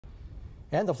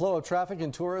And the flow of traffic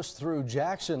and tourists through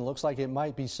Jackson looks like it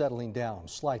might be settling down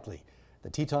slightly. The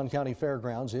Teton County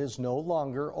Fairgrounds is no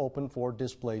longer open for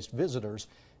displaced visitors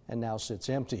and now sits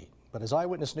empty. But as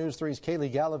Eyewitness News 3's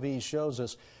Kaylee Galaviz shows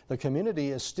us, the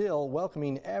community is still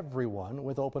welcoming everyone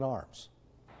with open arms.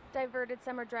 Diverted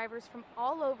summer drivers from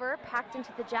all over packed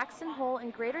into the Jackson Hole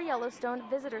and Greater Yellowstone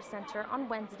Visitor Center on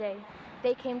Wednesday.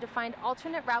 They came to find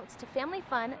alternate routes to family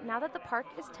fun now that the park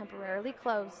is temporarily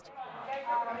closed.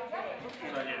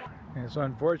 It's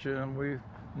unfortunate. This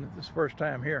is the first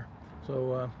time here,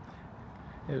 so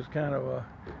it was kind of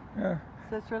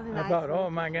so it's really nice. I thought, oh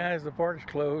my guys, the park's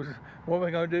closed. What are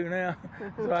we going to do now?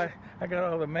 So I got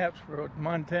all the maps for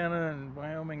Montana and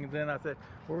Wyoming, and then I said,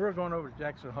 well, we're going over to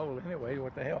Jackson Hole anyway.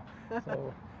 What the hell?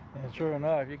 So, and sure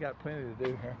enough, you got plenty to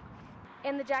do here.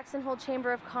 And the Jackson Hole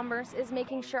Chamber of Commerce is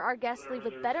making sure our guests leave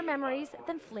with better memories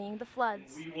than fleeing the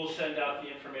floods. We will send out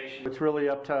the information. It's really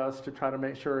up to us to try to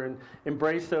make sure and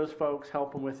embrace those folks,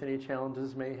 help them with any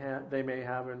challenges they may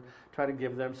have, and try to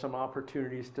give them some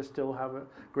opportunities to still have a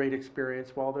great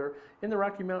experience while they're in the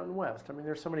Rocky Mountain West. I mean,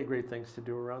 there's so many great things to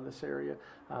do around this area.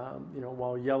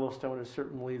 While Yellowstone is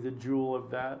certainly the jewel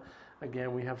of that,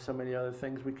 again, we have so many other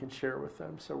things we can share with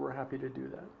them, so we're happy to do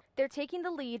that. They're taking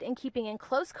the lead and keeping in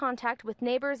close contact with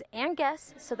neighbors and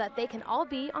guests so that they can all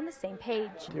be on the same page.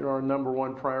 Our number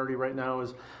one priority right now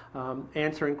is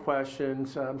answering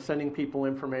questions, sending people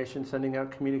information, sending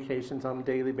out communications on a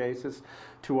daily basis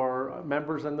to our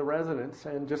members and the residents,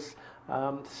 and just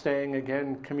staying,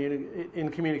 again, in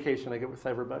communication with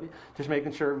everybody. Just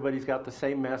making sure everybody's got the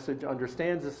same message,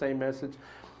 understands the same message,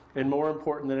 and more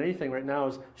important than anything right now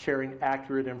is sharing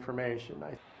accurate information.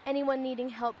 Anyone needing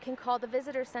help can call the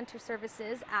Visitor Center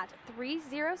services at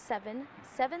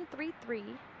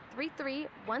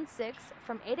 307-733-3316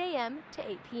 from 8 a.m. to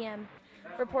 8 p.m.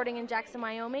 Reporting in Jackson,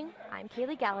 Wyoming, I'm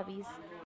Kaylee Galaviz.